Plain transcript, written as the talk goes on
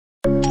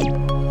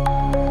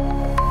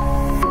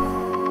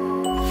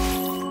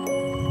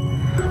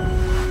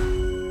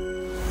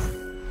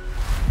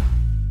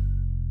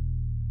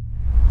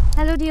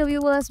dear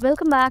viewers,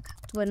 welcome back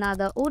to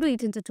another Odoo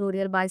 18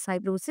 tutorial by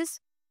Cybrosys.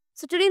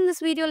 So today in this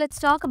video, let's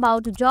talk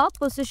about job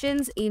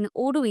positions in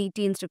Odoo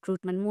 18's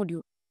recruitment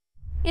module.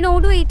 In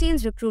Odoo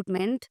 18's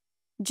recruitment,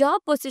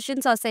 job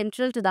positions are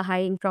central to the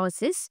hiring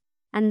process,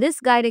 and this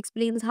guide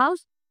explains how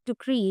to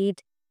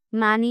create,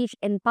 manage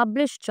and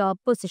publish job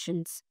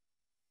positions.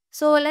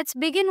 So let's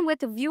begin with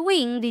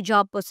viewing the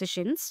job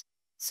positions.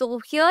 So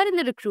here in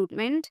the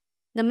recruitment,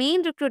 the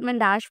main recruitment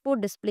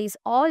dashboard displays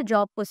all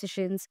job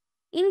positions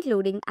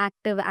including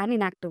active and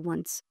inactive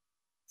ones.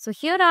 So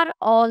here are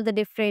all the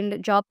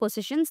different job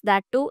positions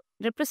that too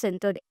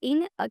represented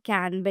in a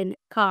Kanban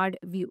card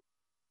view.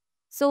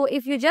 So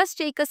if you just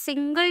take a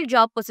single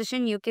job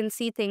position, you can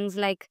see things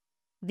like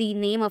the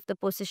name of the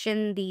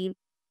position, the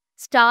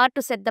star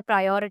to set the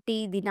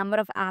priority, the number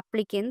of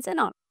applicants and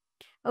all.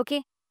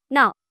 Okay.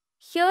 Now,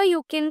 here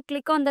you can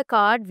click on the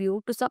card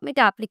view to submit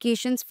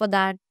applications for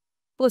that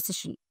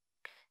position.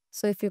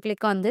 So if you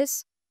click on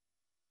this,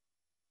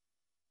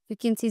 you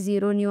can see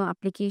 0 new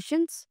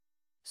applications.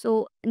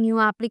 So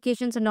new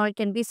applications and all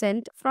can be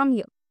sent from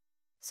here.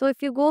 So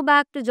if you go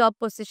back to job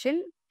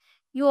position,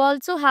 you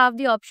also have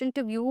the option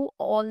to view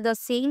all the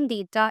same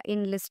data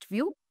in list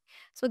view.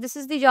 So this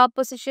is the job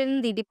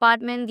position, the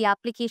department, the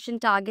application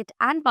target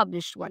and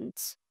published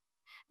ones.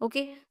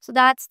 Okay, so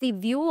that's the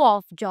view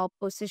of job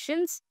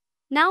positions.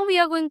 Now we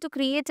are going to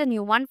create a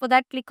new one. For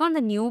that, click on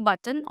the new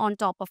button on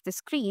top of the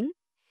screen.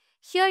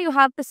 Here you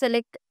have to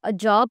select a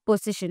job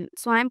position.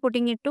 So I am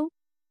putting it to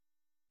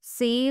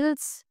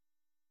sales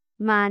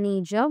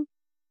manager.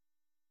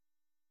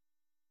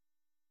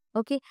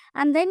 Okay,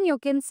 and then you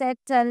can set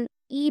an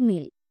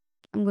email.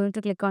 I'm going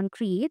to click on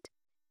create.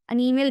 An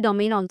email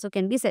domain also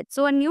can be set.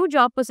 So a new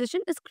job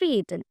position is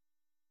created.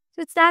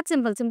 So it's that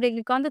simple. Simply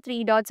click on the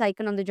 3 dots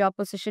icon on the job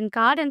position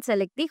card and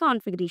select the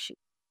configuration.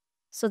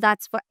 So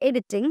that's for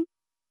editing.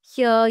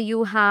 Here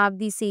you have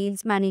the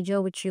sales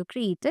manager which you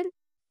created.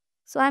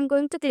 So I'm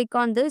going to click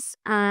on this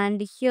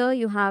and here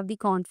you have the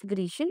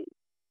configuration.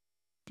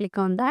 Click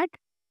on that.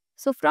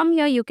 So from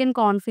here you can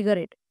configure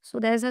it. So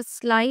there's a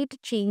slight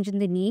change in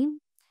the name.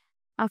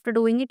 After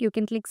doing it, you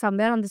can click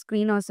somewhere on the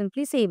screen or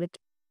simply save it.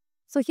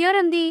 So here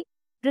in the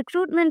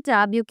recruitment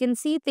tab, you can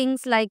see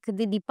things like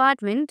the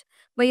department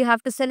where you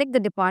have to select the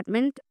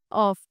department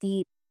of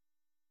the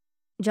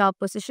job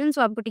position.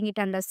 So I'm putting it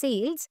under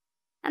sales.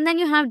 And then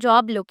you have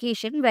job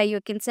location where you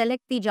can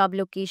select the job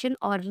location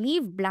or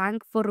leave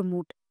blank for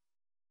remote.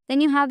 Then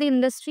you have the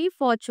industry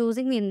for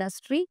choosing the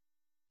industry.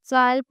 So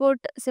I'll put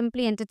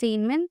simply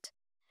entertainment.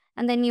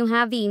 And then you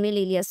have the email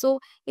alias. So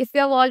if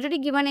you have already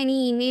given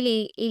any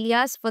email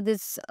alias for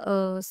this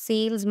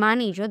sales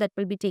manager, that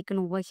will be taken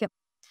over here.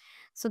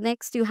 So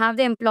next you have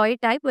the employee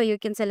type where you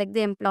can select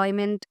the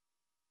employment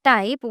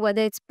type,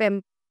 whether it's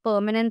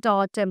permanent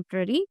or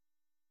temporary.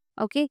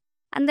 Okay.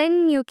 And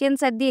then you can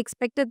set the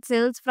expected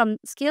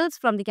skills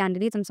from the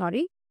candidates.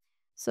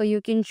 So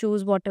you can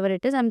choose whatever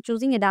it is. I'm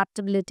choosing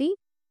adaptability.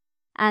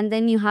 And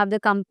then you have the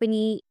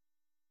company.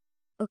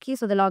 Okay.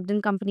 So the logged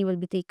in company will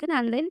be taken.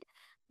 And then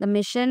the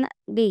mission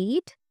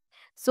date.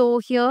 So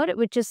here,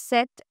 which is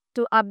set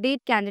to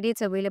update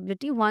candidates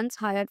availability once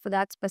hired for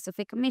that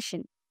specific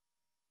mission.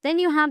 Then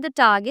you have the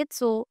target.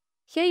 So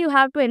here you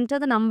have to enter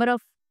the number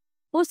of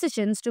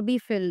positions to be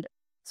filled.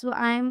 So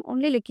I am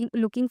only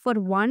looking for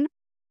one,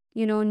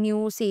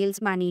 new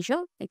sales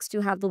manager. Next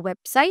you have the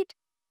website.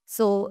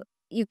 So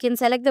you can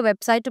select the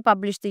website to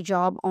publish the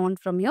job on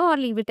from here or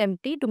leave it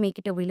empty to make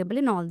it available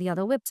in all the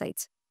other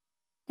websites.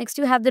 Next,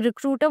 you have the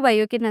recruiter where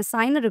you can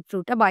assign a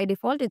recruiter. By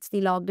default, it's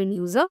the logged in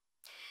user.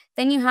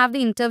 Then you have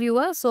the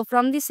interviewer. So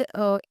from this,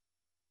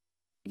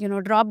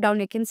 drop down,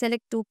 you can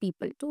select 2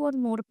 or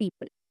more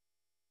people.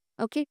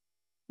 Okay.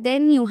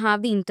 Then you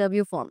have the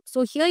interview form.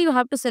 So here you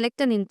have to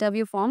select an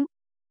interview form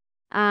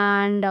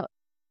and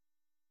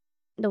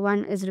the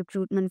one is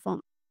recruitment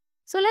form.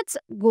 So let's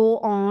go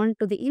on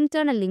to the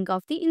internal link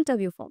of the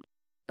interview form.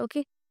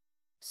 Okay.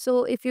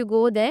 So if you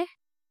go there,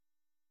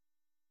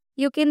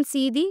 you can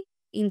see the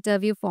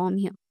interview form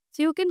here.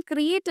 So you can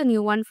create a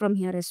new one from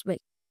here as well.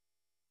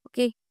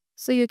 Okay.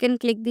 So you can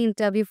click the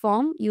interview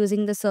form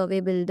using the survey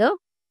builder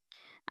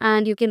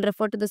and you can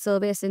refer to the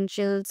survey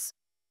essentials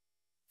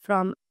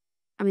from,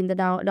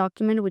 the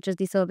document which is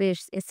the survey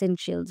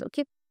essentials.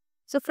 Okay.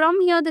 So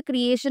from here the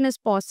creation is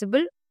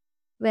possible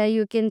where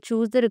you can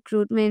choose the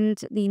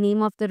recruitment, the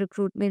name of the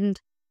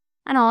recruitment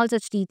and all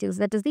such details.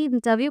 That is the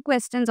interview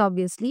questions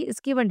obviously is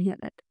given here.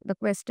 That the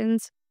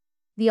questions,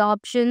 the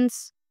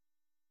options,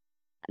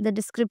 the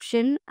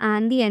description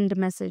and the end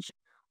message.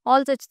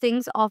 All such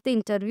things of the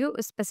interview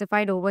is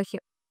specified over here.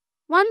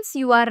 Once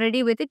you are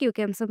ready with it, you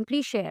can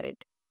simply share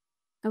it.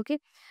 Okay.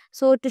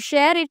 So to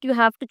share it, you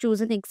have to choose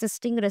an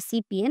existing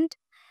recipient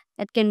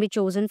that can be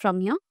chosen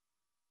from here.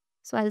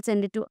 So I'll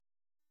send it to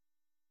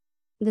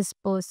this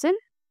person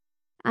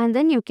and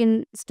then you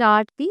can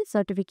start the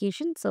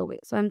certification survey.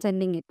 So I'm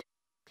sending it.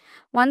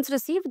 Once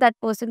received, that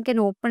person can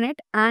open it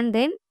and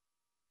then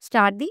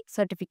start the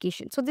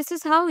certification. So this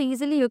is how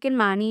easily you can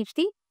manage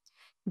the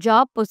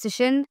job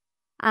position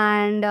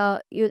and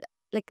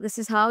Like, this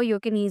is how you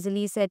can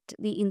easily set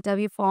the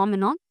interview form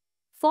and all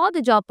for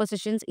the job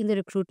positions in the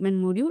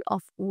recruitment module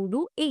of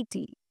Odoo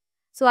 80.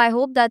 So I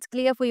hope that's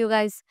clear for you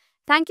guys.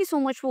 Thank you so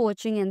much for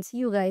watching and see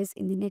you guys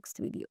in the next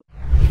video.